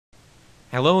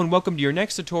Hello and welcome to your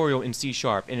next tutorial in C#,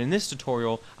 and in this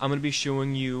tutorial I'm going to be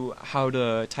showing you how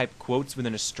to type quotes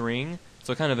within a string,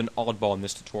 so kind of an oddball in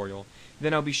this tutorial.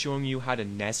 Then I'll be showing you how to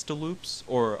nest loops,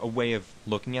 or a way of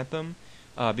looking at them,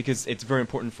 because it's very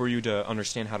important for you to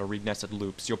understand how to read nested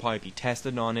loops. You'll probably be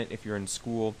tested on it if you're in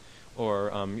school,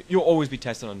 or you'll always be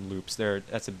tested on loops.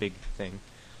 That's a big thing.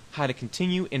 How to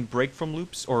continue and break from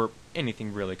loops, or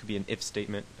anything really. It could be an if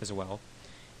statement as well.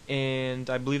 And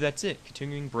I believe that's it.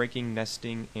 Continuing, breaking,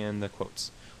 nesting, and the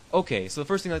quotes. Okay, so the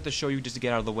first thing I'd like to show you just to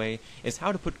get out of the way is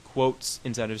how to put quotes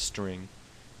inside of a string.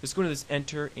 Just go to this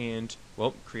enter and,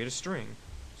 well, create a string.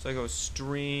 So I go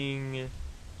string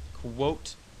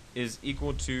quote is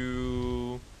equal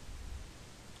to,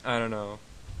 I don't know,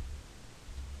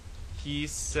 he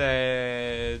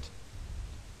said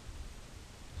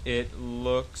it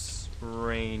looks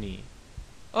rainy.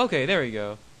 Okay, there we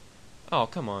go. Oh,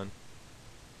 come on.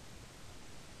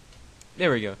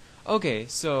 There we go. Okay,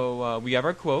 so we have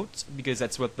our quote because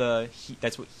that's what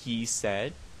he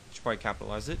said. Should probably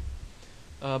capitalize it.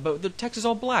 But the text is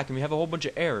all black and we have a whole bunch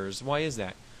of errors. Why is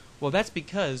that? Well, that's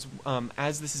because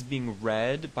as this is being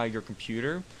read by your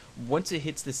computer, once it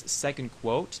hits this second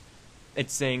quote,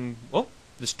 it's saying, "Oh,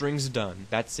 the string's done.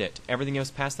 That's it. Everything else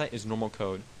past that is normal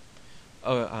code."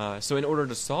 So in order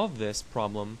to solve this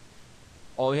problem,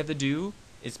 all you have to do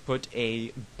is put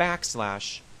a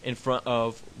backslash in front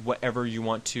of whatever you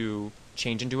want to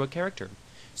change into a character.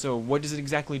 So what does it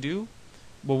exactly do?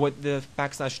 Well, what the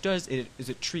backslash does is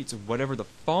it treats whatever the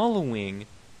following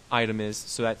item is,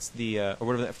 so that's the or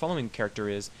whatever that following character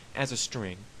is, as a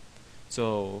string.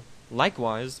 So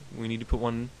likewise, we need to put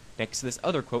one next to this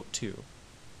other quote too.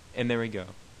 And there we go.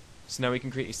 So now we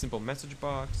can create a simple message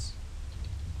box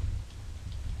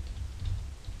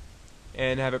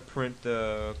and have it print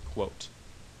the quote.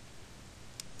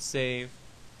 Save,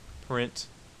 print,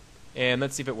 and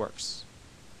let's see if it works.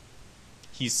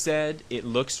 He said it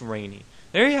looks rainy.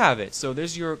 There you have it. So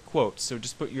there's your quote. So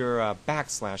just put your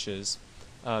backslashes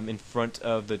in front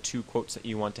of the two quotes that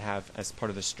you want to have as part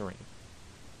of the string.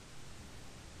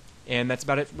 And that's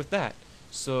about it with that.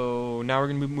 So now we're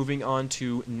going to be moving on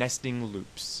to nesting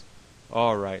loops.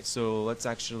 Alright, so let's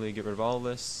actually get rid of all of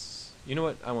this. You know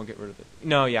what? I won't get rid of it.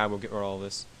 No, yeah, I will get rid of all of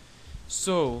this.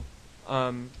 So,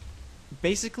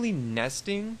 basically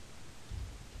nesting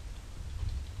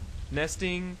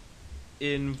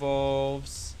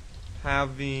involves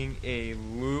having a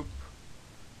loop,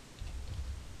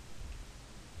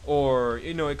 or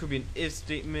it could be an if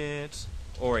statement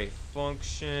or a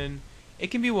function.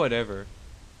 It can be whatever.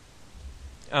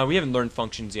 We haven't learned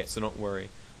functions yet, so don't worry.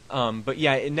 But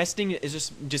yeah, nesting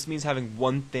is just means having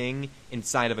one thing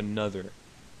inside of another.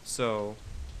 So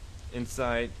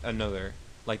inside another,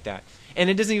 like that. And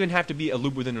it doesn't even have to be a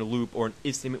loop within a loop or an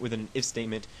if statement within an if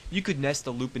statement. You could nest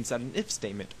a loop inside an if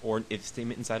statement or an if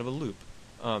statement inside of a loop.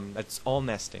 That's all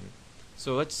nesting.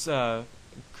 So let's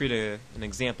create an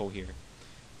example here.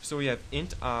 So we have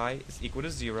int I is equal to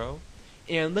 0,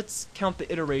 and let's count the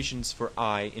iterations for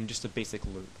I in just a basic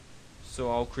loop.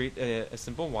 So I'll create a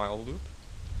simple while loop,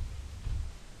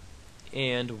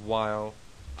 and while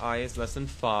I is less than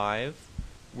 5,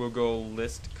 we'll go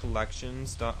list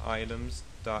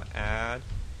collections.items.add,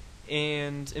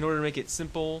 and in order to make it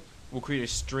simple, we'll create a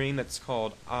string that's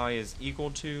called I is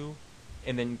equal to,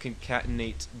 and then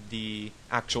concatenate the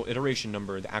actual iteration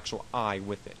number, the actual I,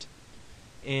 with it.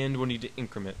 And we'll need to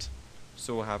increment.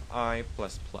 So we'll have I++.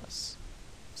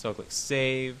 So I'll click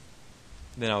save,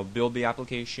 then I'll build the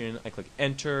application, I click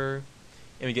enter,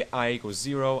 and we get I equals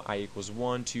 0, I equals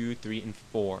 1, 2, 3, and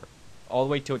 4. All the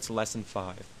way till it's less than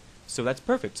 5. So that's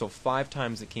perfect. So 5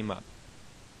 times it came up.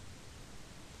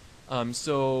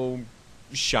 So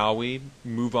shall we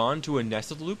move on to a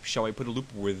nested loop? Shall we put a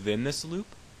loop within this loop?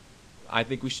 I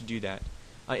think we should do that.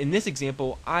 In this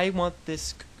example, I want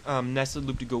this nested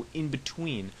loop to go in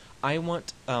between. I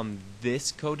want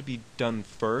this code to be done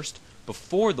first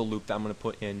before the loop that I'm going to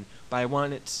put in, but I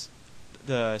want it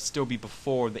to still be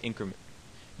before the increment.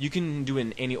 You can do it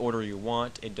in any order you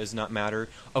want. It does not matter.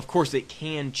 Of course, it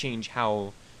can change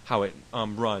how it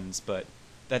runs, but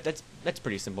that's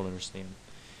pretty simple to understand.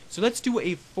 So let's do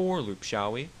a for loop,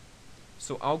 shall we?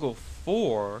 So I'll go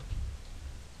for,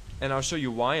 and I'll show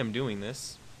you why I'm doing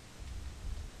this.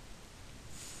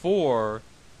 For,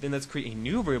 then let's create a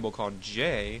new variable called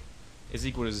j is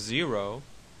equal to 0,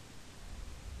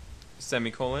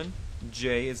 semicolon,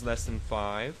 j is less than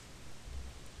 5,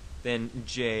 then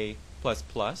j++,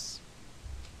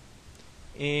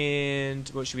 and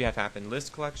what should we have happen?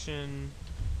 List collection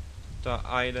dot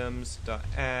items dot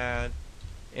add,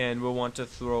 and we'll want to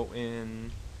throw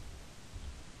in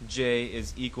j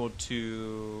is equal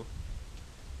to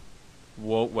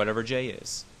whatever j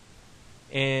is.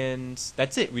 And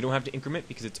that's it. We don't have to increment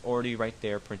because it's already right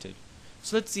there printed.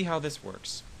 So let's see how this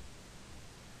works.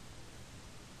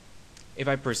 If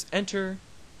I press enter,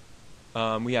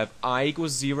 we have I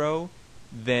equals 0,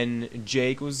 then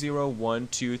j equals 0, 1,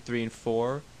 2, 3, and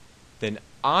 4, then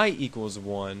I equals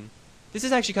 1. This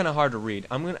is actually kind of hard to read.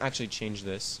 I'm going to actually change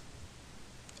this.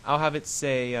 I'll have it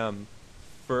say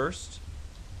first.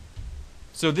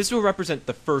 So this will represent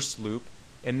the first loop,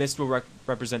 and this will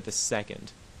represent the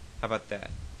second. How about that?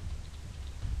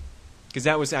 Because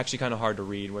that was actually kind of hard to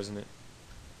read, wasn't it?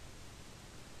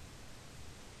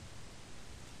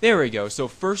 There we go. So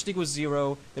first equals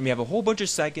 0, then we have a whole bunch of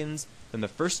seconds, then the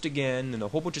first again, then a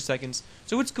whole bunch of seconds.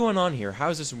 So what's going on here? How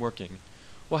is this working?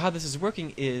 Well, how this is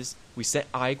working is we set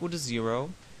I equal to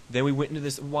 0, then we went into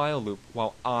this while loop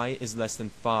while I is less than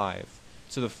 5.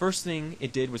 So the first thing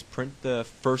it did was print the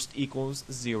first equals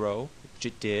 0, which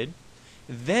it did.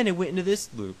 Then it went into this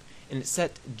loop, and it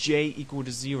set j equal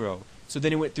to 0. So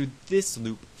then it went through this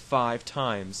loop 5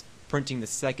 times, printing the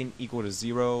second equal to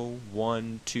 0,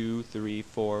 1, 2, 3,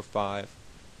 4, 5,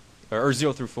 or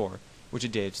 0 through 4, which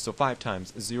it did. So 5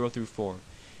 times, 0 through 4.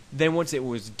 Then once it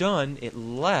was done, it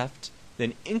left,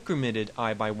 then incremented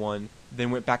I by 1,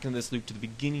 then went back into this loop to the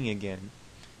beginning again.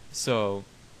 So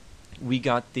we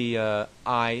got the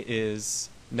I is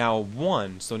now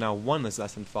 1, so now 1 is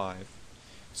less than 5.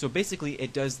 So basically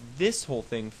it does this whole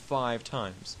thing 5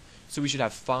 times. So we should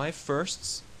have 5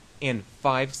 firsts and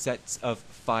 5 sets of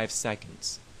 5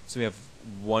 seconds. So we have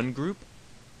 1 group,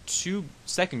 2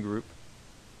 second group,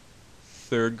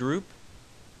 3rd group,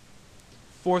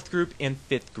 4th group, and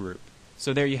 5th group.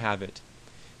 So there you have it.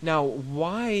 Now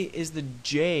why is the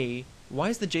J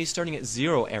starting at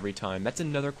 0 every time? That's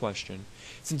another question.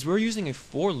 Since we're using a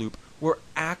for loop, we're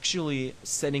actually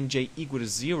setting j equal to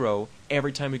 0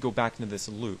 every time we go back into this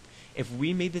loop. If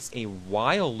we made this a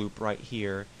while loop right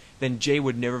here, then j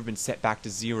would never have been set back to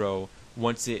 0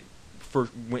 once it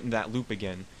first went into that loop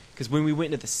again. Because when we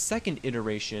went into the second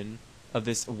iteration of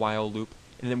this while loop,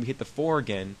 and then we hit the for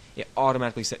again, it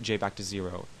automatically set j back to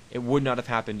 0. It would not have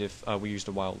happened if we used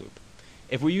a while loop.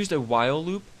 If we used a while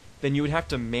loop, then you would have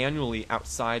to manually,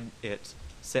 outside it,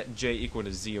 set j equal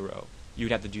to 0. You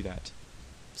would have to do that.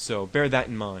 So bear that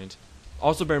in mind.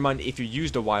 Also bear in mind, if you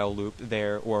used a while loop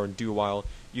there, or do while,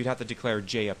 you'd have to declare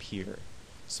j up here.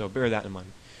 So bear that in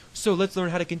mind. So let's learn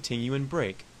how to continue and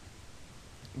break.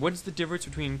 What is the difference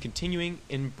between continuing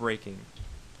and breaking?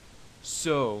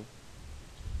 So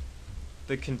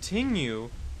the continue,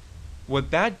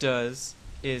 what that does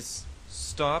is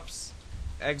stops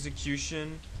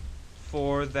execution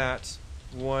for that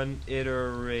one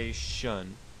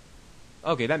iteration.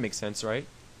 Okay, that makes sense, right?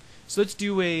 So let's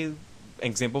do an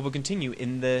example of a continue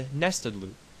in the nested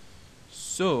loop.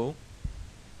 So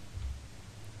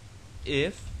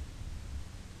if,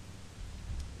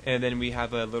 and then we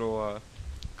have a little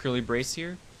curly brace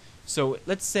here. So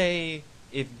let's say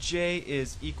if j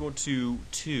is equal to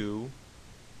 2,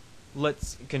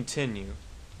 let's continue.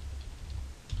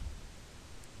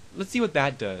 Let's see what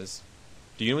that does.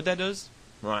 Do you know what that does?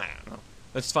 I don't know.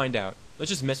 Let's find out. Let's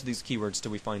just mess with these keywords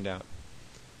till we find out.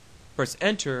 Press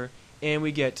enter, and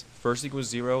we get first equals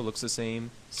 0, looks the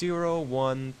same. 0,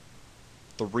 1,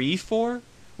 3, 4?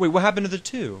 Wait, what happened to the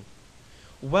 2?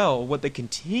 Well, what the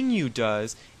continue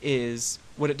does is,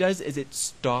 it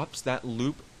stops that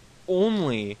loop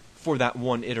only for that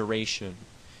one iteration.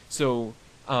 So,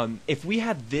 if we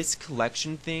had this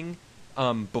collection thing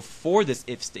before this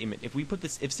if statement, if we put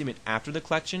this if statement after the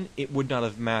collection, it would not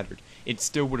have mattered. It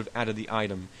still would have added the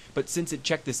item. But since it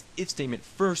checked this if statement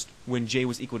first when j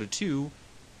was equal to 2,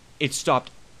 it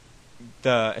stopped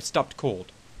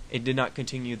cold. It did not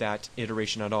continue that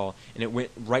iteration at all, and it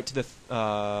went right to the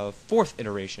 4th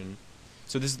iteration.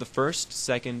 So this is the 1st,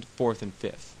 2nd, 4th, and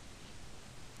 5th.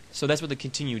 So that's what the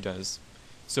continue does.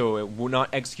 So it will not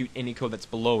execute any code that's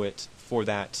below it for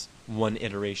that one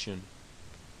iteration.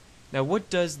 Now what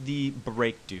does the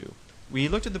break do? We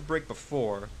looked at the break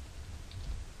before.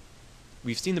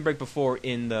 We've seen the break before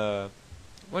in the,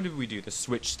 what did we do? The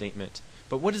switch statement.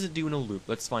 But what does it do in a loop?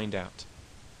 Let's find out.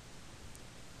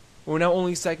 Well, now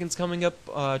only seconds coming up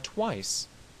twice.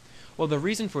 Well, the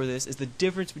reason for this is the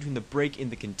difference between the break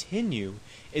and the continue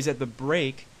is that the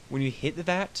break, when you hit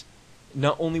that,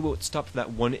 not only will it stop for that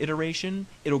one iteration,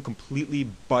 it'll completely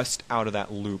bust out of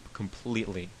that loop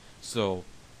completely. So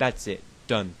that's it.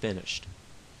 Done. Finished.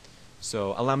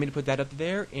 So allow me to put that up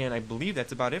there, and I believe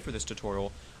that's about it for this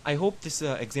tutorial. I hope this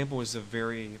example was a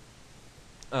very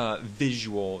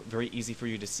visual, very easy for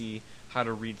you to see how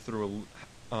to read through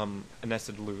a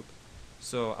nested loop.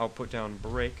 So I'll put down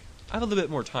break. I have a little bit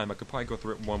more time. I could probably go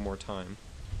through it one more time.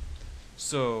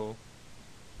 So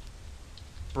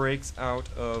breaks out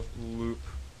of loop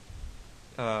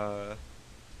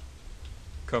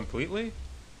completely.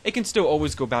 It can still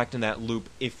always go back to that loop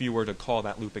if you were to call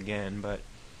that loop again, but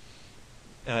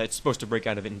it's supposed to break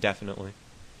out of it indefinitely.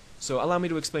 So allow me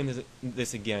to explain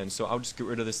this again. So I'll just get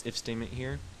rid of this if statement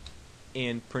here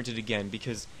and print it again,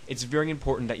 because it's very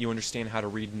important that you understand how to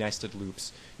read nested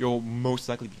loops. You'll most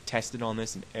likely be tested on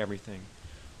this and everything.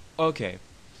 Okay,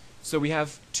 so we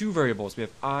have two variables. We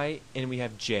have I and we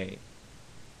have j.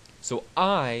 So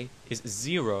I is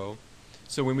 0,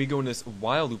 so when we go in this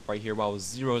while loop right here, while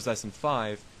 0 is less than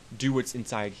 5, do what's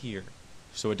inside here.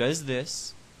 So it does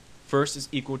this. First is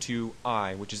equal to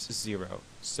I, which is 0.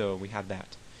 So we have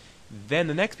that. Then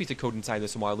the next piece of code inside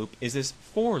this while loop is this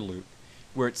for loop,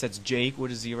 where it sets j equal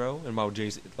to 0, and while j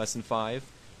is less than 5,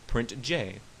 print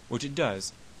j, which it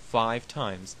does 5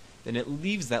 times. Then it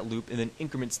leaves that loop and then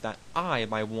increments that I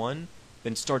by 1,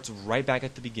 then starts right back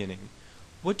at the beginning.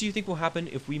 What do you think will happen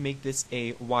if we make this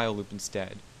a while loop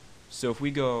instead? So if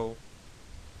we go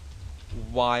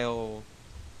while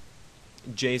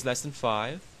j is less than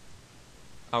 5,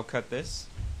 I'll cut this.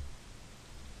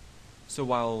 So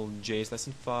while j is less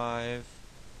than 5,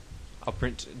 I'll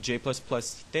print j++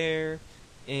 there,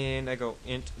 and I go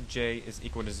int j is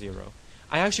equal to 0.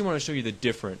 I actually want to show you the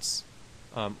difference.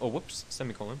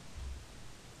 Semicolon.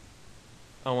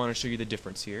 I want to show you the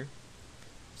difference here.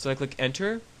 So I click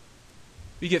enter.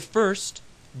 We get first,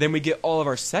 then we get all of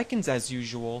our seconds as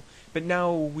usual, but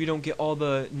now we don't get all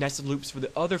the nested loops for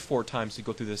the other 4 times we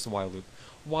go through this while loop.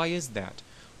 Why is that?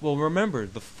 Well, remember,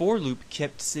 the for loop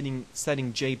kept setting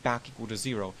j back equal to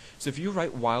 0. So if you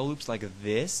write while loops like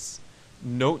this,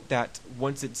 note that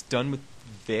once it's done with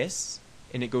this,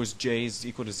 and it goes j is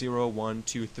equal to 0, 1,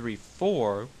 2, 3,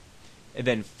 4, and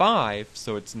then 5,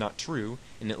 so it's not true,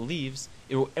 and it leaves,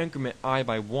 it will increment I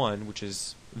by 1, which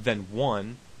is then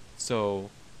 1,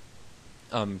 so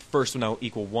first will now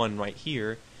equal 1 right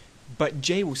here, but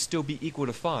j will still be equal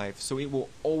to 5, so it will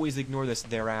always ignore this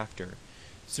thereafter.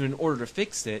 So in order to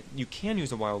fix it, you can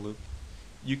use a while loop.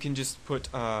 You can just put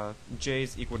j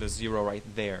is equal to 0 right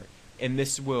there, and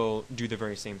this will do the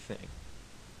very same thing.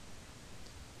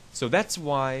 So that's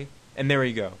why, and there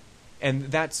you go.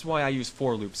 And that's why I use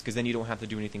for loops, because then you don't have to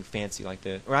do anything fancy like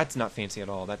this. Or that's not fancy at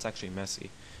all, that's actually messy.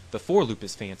 The for loop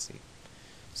is fancy.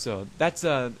 So that's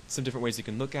some different ways you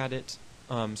can look at it.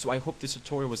 So I hope this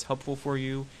tutorial was helpful for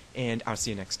you, and I'll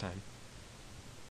see you next time.